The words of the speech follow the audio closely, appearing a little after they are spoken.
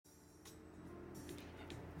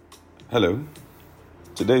Hello.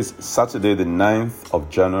 Today is Saturday, the 9th of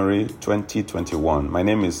January, 2021. My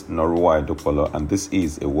name is Noruwa Edopolo, and this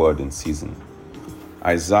is A Word in Season.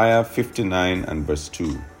 Isaiah 59 and verse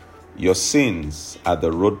 2. Your sins are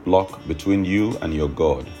the roadblock between you and your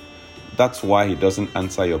God. That's why He doesn't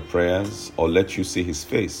answer your prayers or let you see His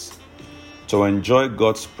face. To enjoy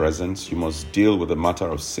God's presence, you must deal with the matter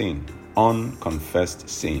of sin, unconfessed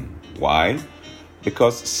sin. Why?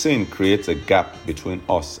 Because sin creates a gap between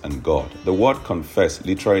us and God. The word confess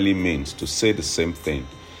literally means to say the same thing.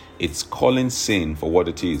 It's calling sin for what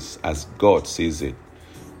it is, as God sees it,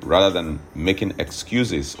 rather than making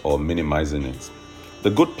excuses or minimizing it.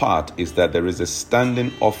 The good part is that there is a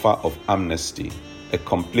standing offer of amnesty, a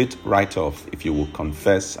complete write-off if you will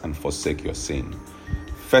confess and forsake your sin.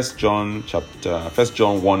 1 John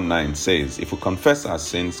 1:9 says, if we confess our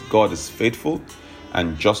sins, God is faithful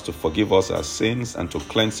and just to forgive us our sins and to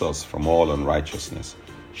cleanse us from all unrighteousness.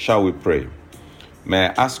 Shall we pray? May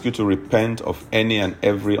I ask you to repent of any and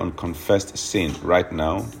every unconfessed sin right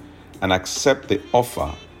now and accept the offer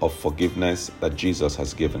of forgiveness that Jesus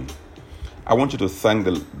has given. I want you to thank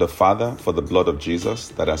the Father for the blood of Jesus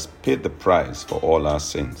that has paid the price for all our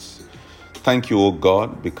sins. Thank you, O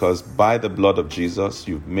God, because by the blood of Jesus,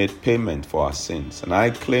 you've made payment for our sins. And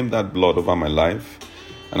I claim that blood over my life.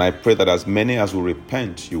 And I pray that as many as will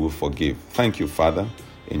repent, you will forgive. Thank you, Father,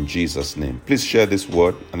 in Jesus' name. Please share this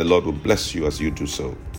word, and the Lord will bless you as you do so.